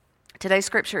Today's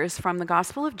scripture is from the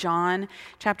Gospel of John,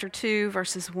 chapter 2,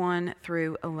 verses 1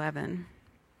 through 11.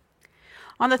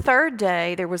 On the third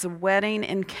day, there was a wedding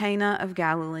in Cana of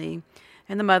Galilee,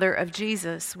 and the mother of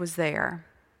Jesus was there.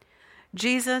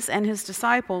 Jesus and his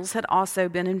disciples had also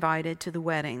been invited to the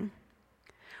wedding.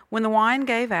 When the wine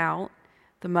gave out,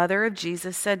 the mother of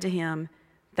Jesus said to him,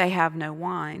 "They have no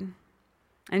wine."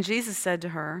 And Jesus said to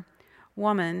her,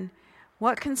 "Woman,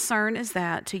 what concern is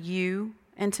that to you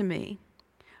and to me?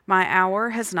 My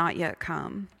hour has not yet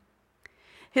come."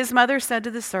 His mother said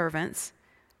to the servants,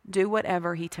 "Do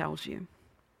whatever he tells you."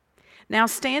 Now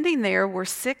standing there were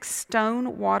 6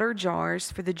 stone water jars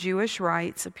for the Jewish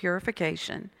rites of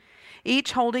purification,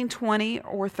 each holding 20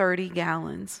 or 30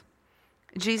 gallons.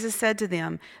 Jesus said to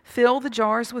them, "Fill the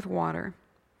jars with water."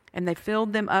 And they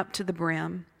filled them up to the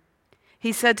brim.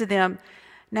 He said to them,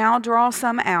 "Now draw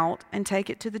some out and take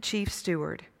it to the chief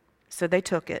steward." So they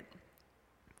took it.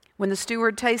 When the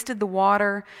steward tasted the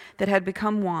water that had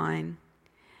become wine,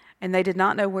 and they did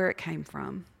not know where it came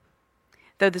from,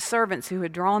 though the servants who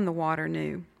had drawn the water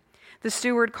knew, the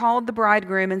steward called the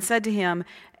bridegroom and said to him,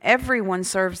 "Everyone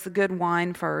serves the good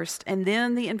wine first, and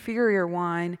then the inferior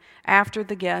wine after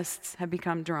the guests have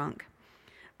become drunk.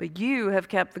 But you have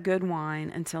kept the good wine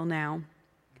until now."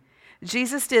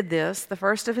 Jesus did this, the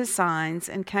first of his signs,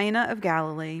 in Cana of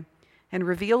Galilee, and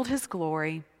revealed his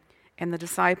glory, and the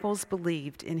disciples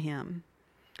believed in him.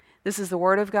 This is the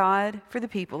word of God for the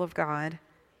people of God.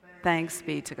 Thanks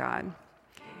be to God.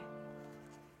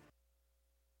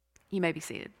 You may be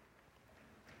seated.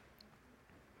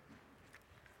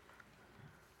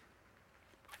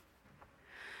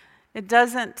 It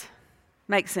doesn't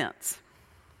make sense.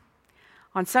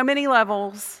 On so many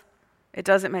levels, it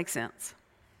doesn't make sense.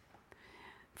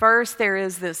 First, there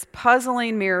is this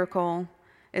puzzling miracle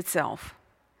itself.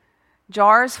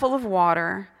 Jars full of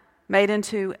water made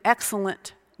into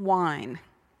excellent wine.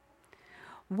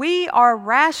 We are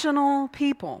rational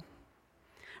people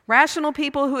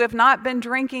who have not been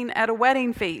drinking at a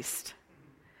wedding feast.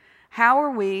 How are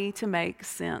we to make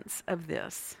sense of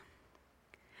this?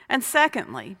 And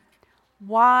secondly,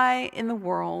 why in the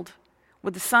world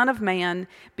would the Son of Man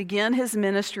begin his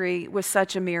ministry with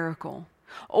such a miracle?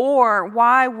 Or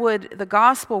why would the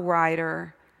gospel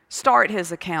writer start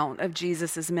his account of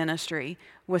Jesus' ministry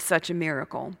with such a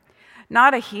miracle?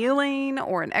 Not a healing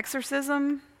or an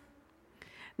exorcism,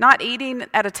 not eating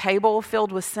at a table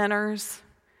filled with sinners,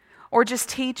 or just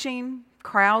teaching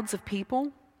crowds of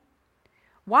people.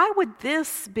 Why would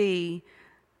this be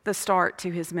the start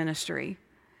to his ministry?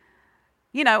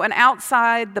 You know, an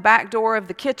outside the back door of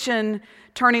the kitchen,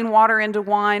 turning water into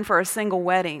wine for a single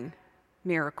wedding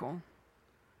miracle.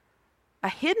 A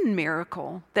hidden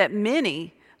miracle that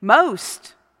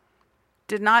most,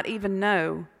 did not even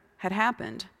know had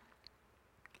happened.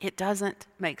 It doesn't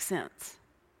make sense.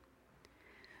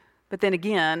 But then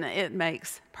again, it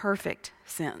makes perfect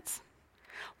sense.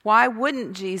 Why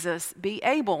wouldn't Jesus be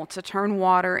able to turn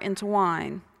water into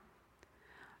wine?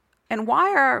 And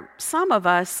why are some of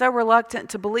us so reluctant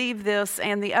to believe this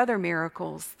and the other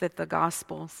miracles that the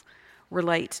Gospels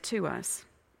relate to us?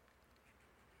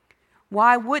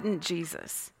 Why wouldn't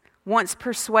Jesus, once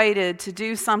persuaded to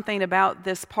do something about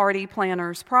this party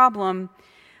planner's problem,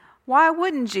 why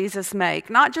wouldn't Jesus make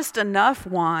not just enough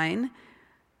wine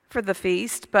for the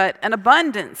feast, but an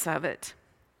abundance of it?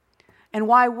 And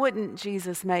why wouldn't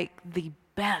Jesus make the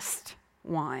best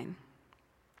wine?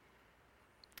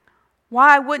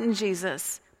 Why wouldn't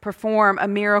Jesus perform a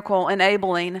miracle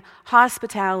enabling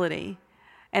hospitality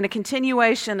and a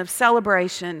continuation of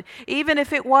celebration, even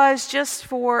if it was just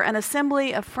for an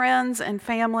assembly of friends and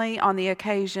family on the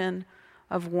occasion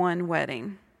of one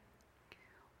wedding?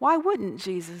 Why wouldn't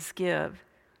Jesus give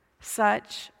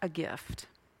such a gift?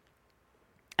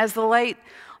 As the late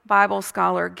Bible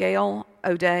scholar Gail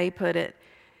O'Day put it,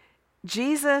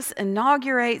 Jesus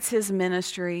inaugurates his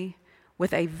ministry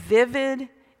with a vivid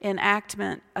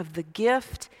enactment of the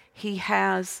gift he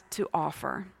has to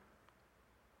offer.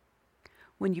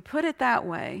 When you put it that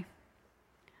way,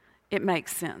 it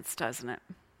makes sense, doesn't it?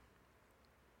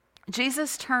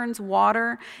 Jesus turns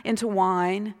water into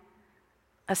wine.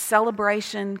 A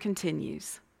celebration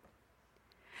continues.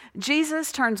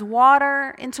 Jesus turns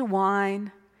water into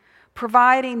wine,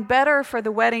 providing better for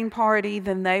the wedding party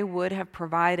than they would have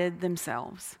provided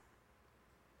themselves.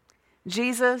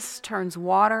 Jesus turns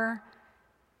water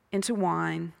into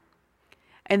wine,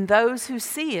 and those who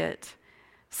see it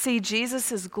see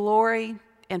Jesus' glory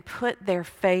and put their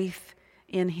faith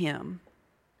in him.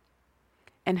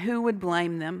 And who would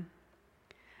blame them?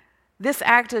 This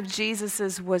act of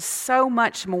Jesus's was so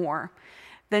much more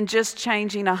than just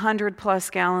changing 100+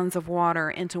 gallons of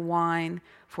water into wine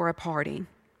for a party.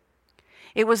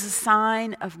 It was a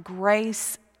sign of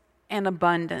grace and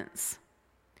abundance.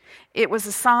 It was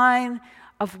a sign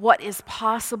of what is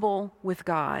possible with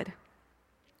God.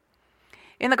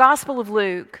 In the Gospel of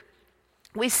Luke,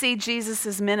 we see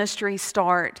Jesus' ministry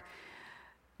start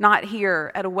not here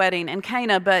at a wedding in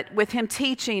Cana, but with him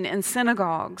teaching in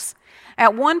synagogues.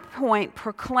 At one point,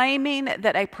 proclaiming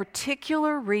that a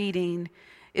particular reading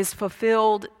is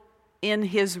fulfilled in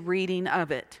his reading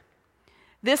of it.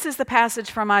 This is the passage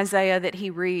from Isaiah that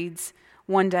he reads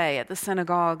one day at the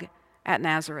synagogue at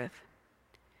Nazareth.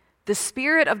 The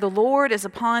Spirit of the Lord is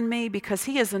upon me because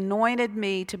he has anointed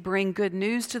me to bring good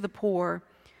news to the poor.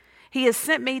 He has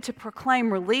sent me to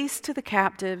proclaim release to the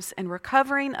captives and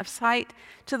recovering of sight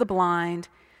to the blind,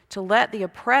 to let the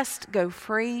oppressed go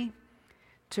free,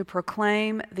 to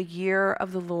proclaim the year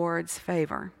of the Lord's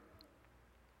favor.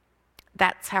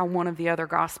 That's how one of the other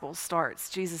Gospels starts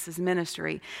Jesus'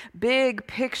 ministry. Big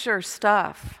picture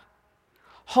stuff,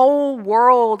 whole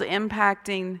world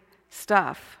impacting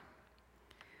stuff.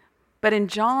 But in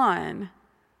John,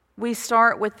 we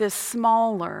start with this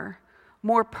smaller,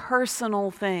 more personal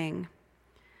thing,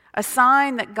 a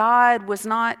sign that God was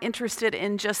not interested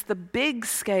in just the big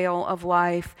scale of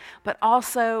life, but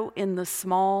also in the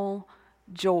small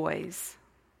joys.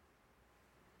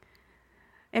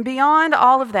 And beyond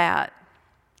all of that,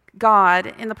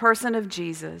 God, in the person of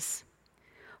Jesus,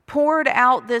 poured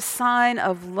out this sign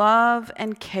of love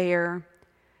and care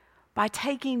by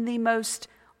taking the most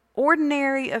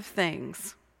ordinary of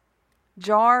things,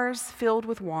 jars filled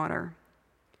with water,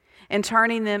 and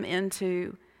turning them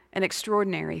into an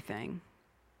extraordinary thing,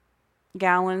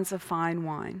 gallons of fine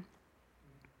wine.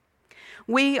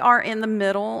 We are in the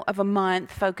middle of a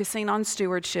month focusing on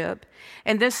stewardship,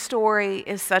 and this story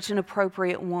is such an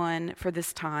appropriate one for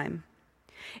this time.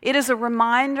 It is a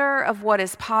reminder of what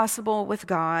is possible with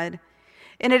God,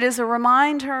 and it is a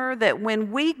reminder that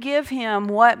when we give him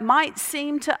what might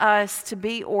seem to us to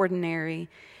be ordinary,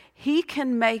 he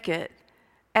can make it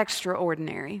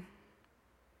extraordinary.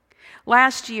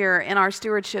 Last year in our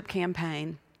stewardship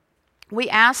campaign, we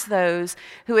asked those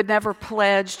who had never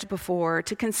pledged before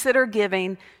to consider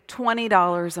giving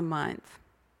 $20 a month.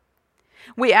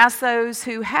 We asked those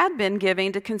who had been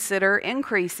giving to consider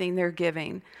increasing their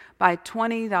giving by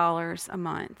 $20 a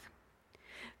month.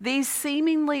 These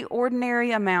seemingly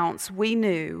ordinary amounts, we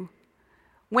knew,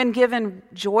 when given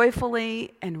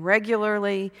joyfully and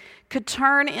regularly, could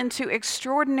turn into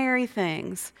extraordinary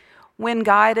things when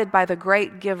guided by the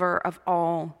great giver of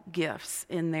all gifts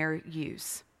in their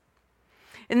use.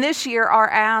 And this year, our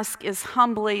ask is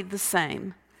humbly the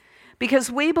same, because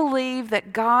we believe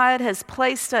that God has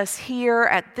placed us here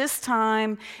at this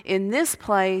time, in this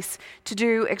place, to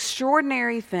do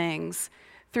extraordinary things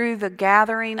through the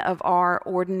gathering of our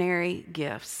ordinary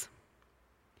gifts.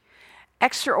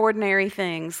 Extraordinary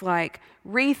things like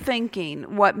rethinking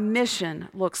what mission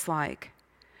looks like,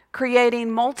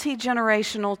 creating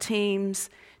multi-generational teams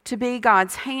to be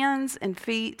God's hands and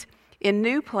feet in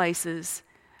new places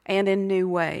and in new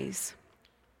ways.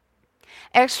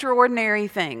 Extraordinary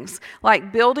things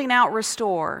like building out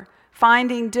Restore,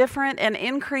 finding different and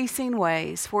increasing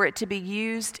ways for it to be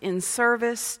used in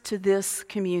service to this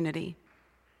community.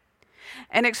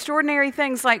 And extraordinary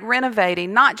things like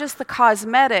renovating not just the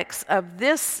cosmetics of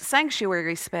this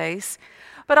sanctuary space,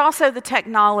 but also the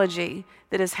technology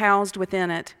that is housed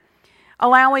within it,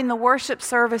 allowing the worship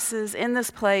services in this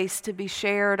place to be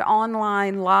shared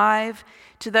online live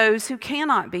to those who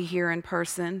cannot be here in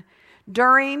person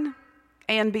during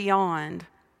and beyond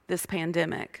this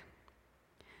pandemic.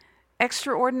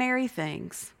 Extraordinary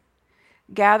things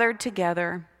gathered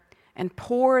together and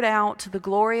poured out to the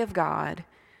glory of God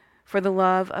for the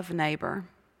love of neighbor.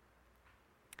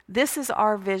 This is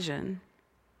our vision.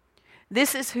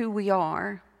 This is who we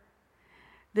are.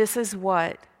 This is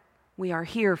what we are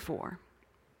here for.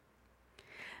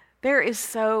 There is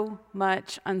so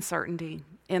much uncertainty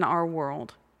in our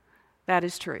world. That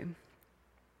is true.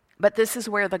 But this is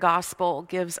where the gospel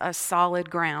gives us solid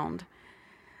ground.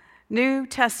 New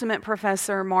Testament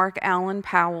professor Mark Allen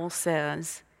Powell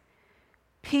says,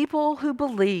 "People who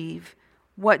believe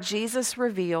what Jesus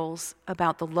reveals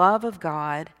about the love of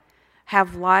God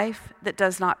have life that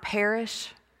does not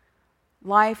perish,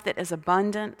 life that is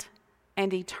abundant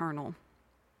and eternal."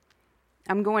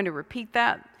 I'm going to repeat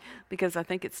that because I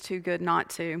think it's too good not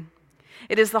to.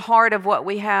 It is the heart of what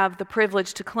we have the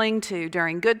privilege to cling to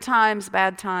during good times,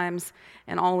 bad times,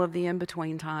 and all of the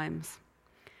in-between times.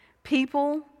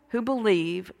 People who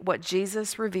believe what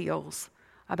Jesus reveals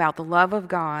about the love of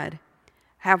God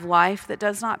have life that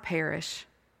does not perish,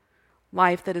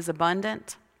 life that is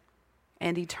abundant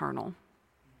and eternal.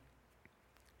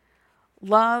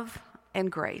 love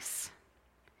and grace.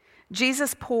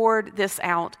 Jesus poured this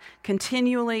out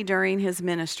continually during his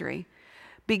ministry,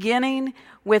 beginning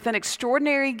with an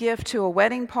extraordinary gift to a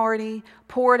wedding party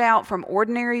poured out from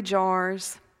ordinary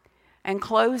jars, and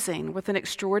closing with an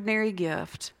extraordinary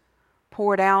gift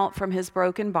poured out from his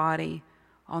broken body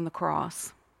on the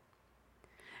cross.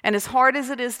 And as hard as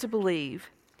it is to believe,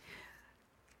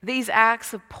 these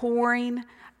acts of pouring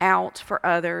out for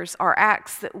others are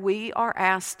acts that we are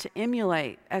asked to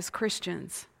emulate as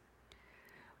Christians.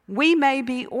 We may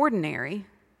be ordinary,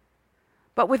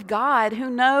 but with God, who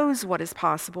knows what is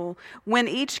possible when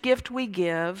each gift we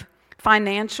give,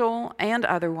 financial and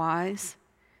otherwise,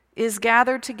 is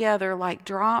gathered together like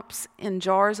drops in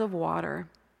jars of water,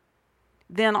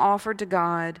 then offered to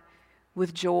God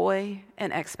with joy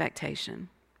and expectation.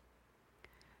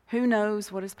 Who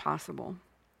knows what is possible?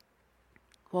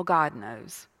 Well, God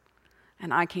knows,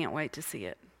 and I can't wait to see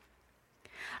it.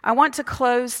 I want to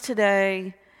close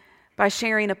today by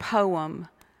sharing a poem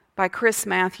by Chris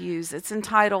Matthews. It's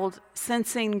entitled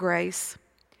Sensing Grace.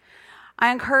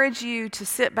 I encourage you to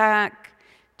sit back,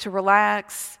 to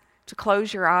relax, to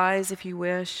close your eyes if you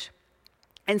wish,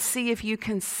 and see if you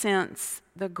can sense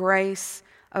the grace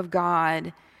of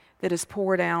God that is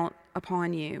poured out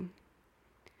upon you.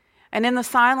 And in the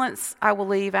silence I will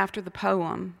leave after the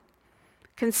poem,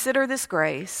 consider this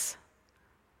grace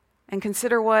and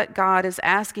consider what God is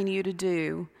asking you to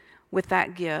do with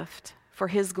that gift for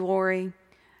his glory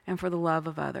and for the love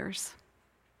of others.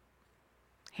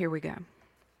 Here we go.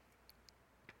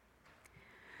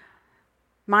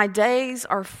 My days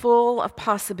are full of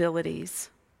possibilities,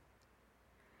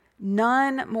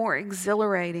 none more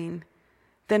exhilarating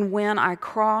than when I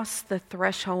cross the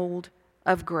threshold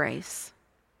of grace.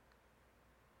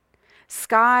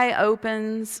 Sky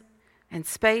opens and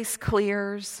space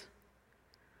clears.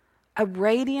 A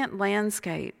radiant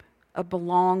landscape of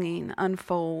belonging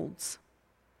unfolds.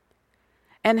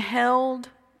 And held,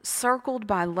 circled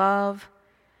by love,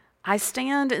 I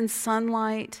stand in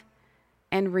sunlight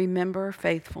and remember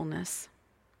faithfulness.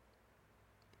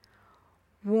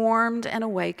 Warmed and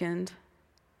awakened,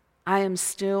 I am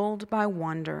stilled by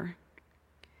wonder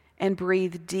and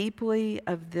breathe deeply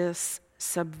of this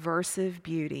subversive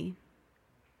beauty.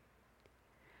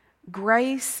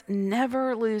 Grace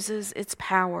never loses its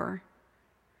power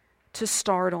to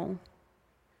startle,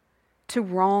 to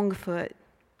wrongfoot,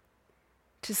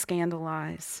 to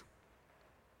scandalize.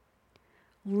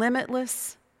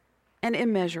 Limitless and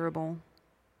immeasurable,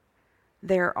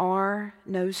 there are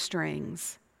no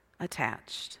strings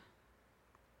attached.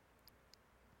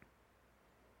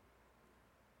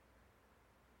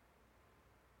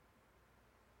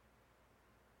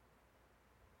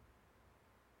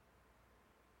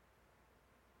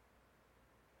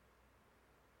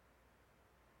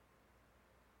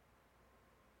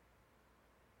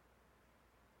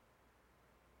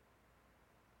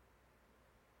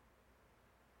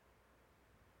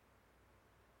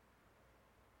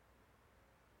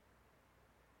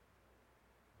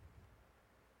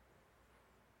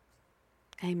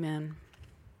 Amen.